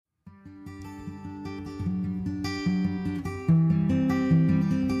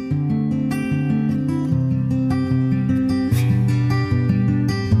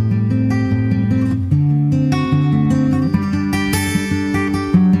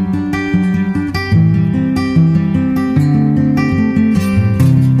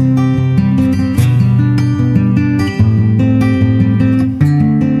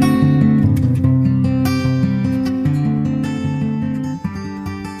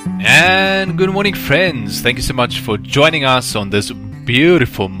And good morning, friends. Thank you so much for joining us on this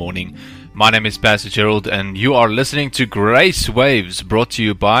beautiful morning. My name is Pastor Gerald, and you are listening to Grace Waves, brought to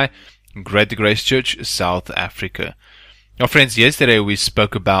you by Greater Grace Church, South Africa. Now, friends, yesterday we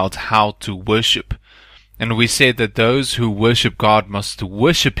spoke about how to worship, and we said that those who worship God must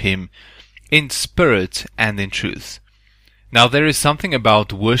worship Him in spirit and in truth. Now, there is something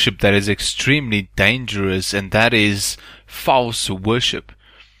about worship that is extremely dangerous, and that is false worship.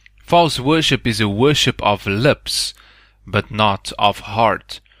 False worship is a worship of lips, but not of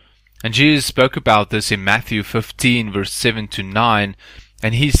heart. And Jesus spoke about this in Matthew 15, verse 7 to 9,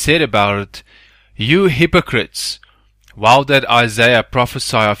 and He said about it, "You hypocrites, while did Isaiah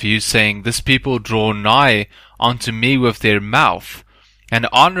prophesy of you, saying, This people draw nigh unto me with their mouth, and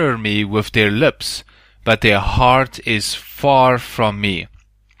honor me with their lips, but their heart is far from me.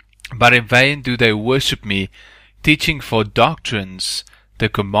 But in vain do they worship me, teaching for doctrines the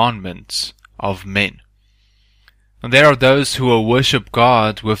commandments of men." And there are those who will worship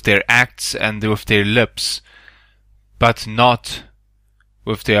God with their acts and with their lips, but not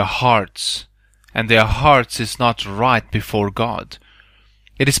with their hearts, and their hearts is not right before God.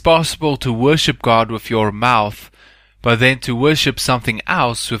 It is possible to worship God with your mouth, but then to worship something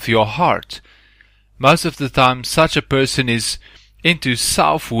else with your heart. Most of the time, such a person is into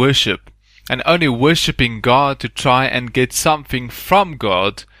self-worship, and only worshipping God to try and get something from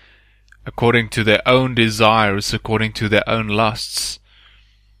God according to their own desires, according to their own lusts.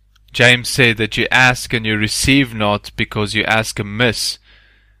 James said that you ask and you receive not because you ask amiss.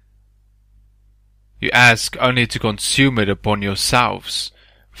 You ask only to consume it upon yourselves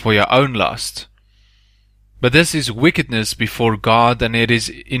for your own lust. But this is wickedness before God, and it is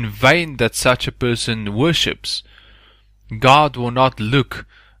in vain that such a person worships. God will not look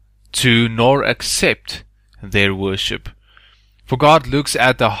to nor accept their worship. For God looks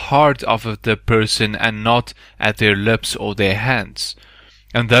at the heart of the person and not at their lips or their hands.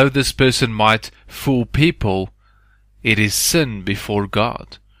 And though this person might fool people, it is sin before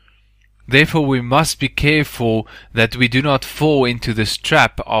God. Therefore we must be careful that we do not fall into this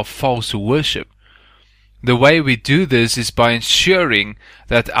trap of false worship. The way we do this is by ensuring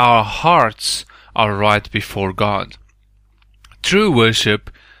that our hearts are right before God. True worship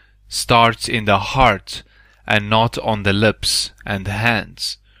starts in the heart and not on the lips and the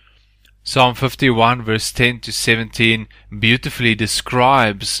hands. Psalm 51 verse 10 to 17 beautifully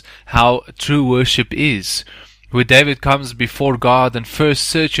describes how true worship is, where David comes before God and first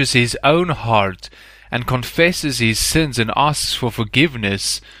searches his own heart and confesses his sins and asks for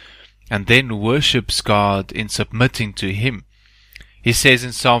forgiveness, and then worships God in submitting to Him. He says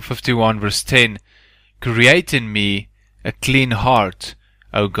in Psalm 51 verse 10, "Create in me a clean heart,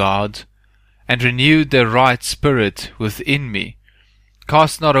 O God, and renew the right spirit within me.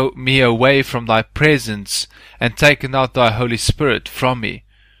 Cast not me away from thy presence, and take not thy Holy Spirit from me.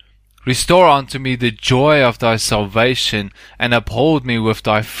 Restore unto me the joy of thy salvation, and uphold me with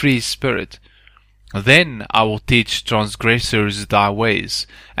thy free spirit. Then I will teach transgressors thy ways,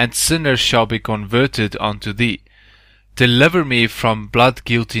 and sinners shall be converted unto thee. Deliver me from blood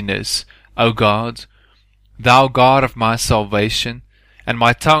guiltiness, O God, thou God of my salvation, and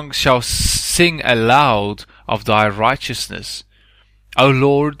my tongue shall sing aloud of thy righteousness. O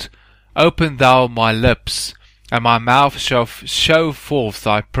Lord, open thou my lips, and my mouth shall show forth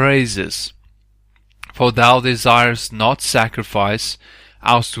thy praises. For thou desirest not sacrifice,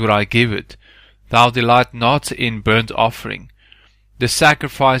 else would I give it. Thou delight not in burnt offering. The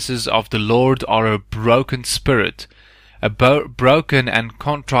sacrifices of the Lord are a broken spirit, a broken and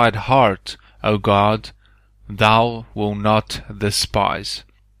contrite heart, O God, thou wilt not despise."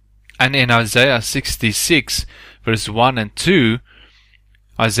 And in Isaiah 66, verse 1 and 2,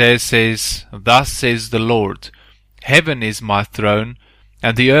 Isaiah says, "Thus says the Lord, Heaven is my throne,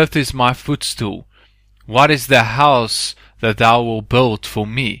 and the earth is my footstool. What is the house that thou wilt build for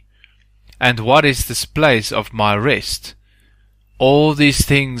me? And what is this place of my rest? All these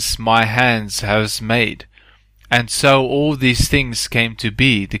things my hands have made, and so all these things came to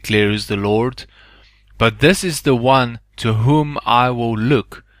be, declares the Lord. But this is the one to whom I will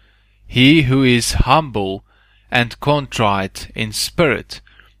look, he who is humble and contrite in spirit,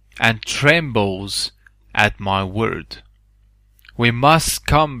 and trembles at my word." We must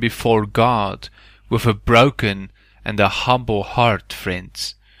come before God with a broken and a humble heart,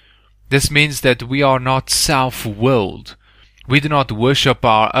 friends. This means that we are not self-willed. We do not worship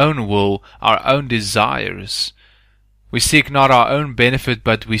our own will, our own desires. We seek not our own benefit,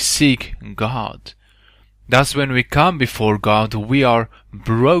 but we seek God. Thus, when we come before God, we are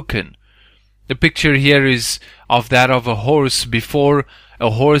broken. The picture here is of that of a horse before a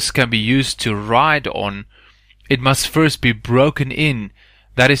horse can be used to ride on, it must first be broken in.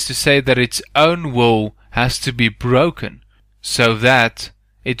 That is to say that its own will has to be broken, so that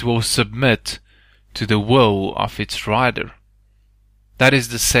it will submit to the will of its rider. That is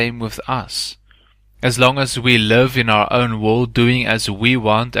the same with us. As long as we live in our own will, doing as we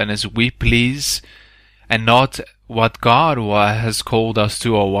want and as we please, and not what God has called us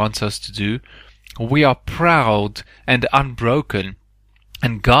to or wants us to do, we are proud and unbroken,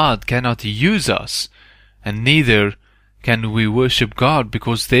 and God cannot use us, and neither can we worship God,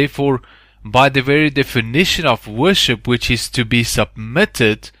 because therefore, by the very definition of worship, which is to be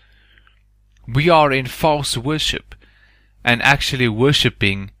submitted, we are in false worship and actually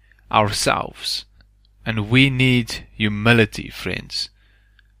worshipping ourselves. And we need humility, friends.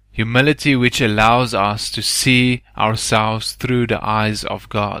 Humility which allows us to see ourselves through the eyes of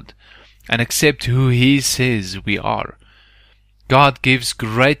God and accept who He says we are. God gives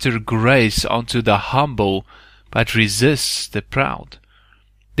greater grace unto the humble, but resists the proud.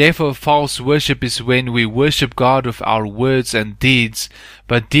 Therefore, false worship is when we worship God with our words and deeds,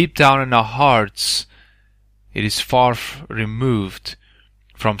 but deep down in our hearts, it is far removed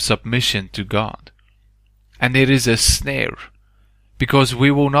from submission to God. And it is a snare, because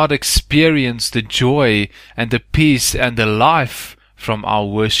we will not experience the joy and the peace and the life from our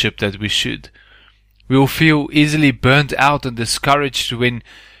worship that we should. We will feel easily burnt out and discouraged when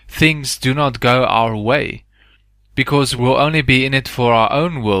things do not go our way, because we'll only be in it for our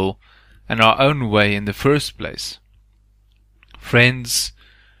own will and our own way in the first place. Friends,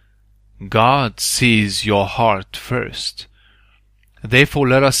 God sees your heart first. Therefore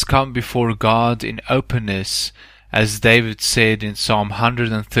let us come before God in openness, as David said in Psalm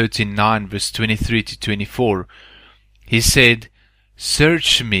 139 verse 23 to 24. He said,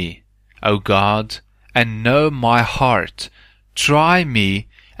 "Search me, O God, and know my heart. Try me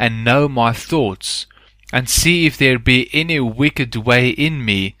and know my thoughts, and see if there be any wicked way in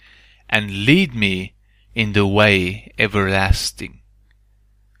me, and lead me in the way everlasting."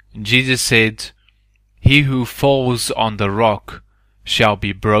 Jesus said, "He who falls on the rock shall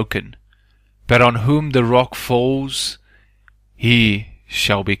be broken, but on whom the rock falls, he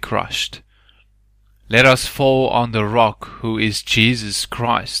shall be crushed." Let us fall on the rock who is Jesus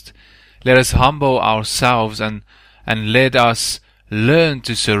Christ. Let us humble ourselves and let us learn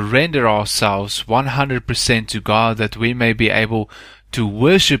to surrender ourselves 100% to God, that we may be able to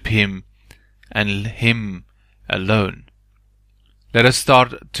worship Him and Him alone. Let us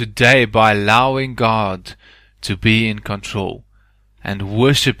start today by allowing God to be in control and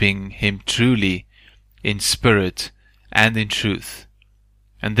worshipping Him truly in spirit and in truth.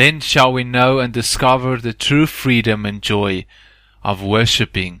 And then shall we know and discover the true freedom and joy of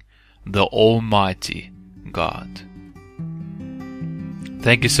worshipping the Almighty God.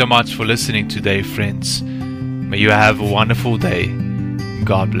 Thank you so much for listening today, friends. May you have a wonderful day.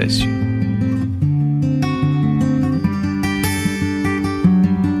 God bless you.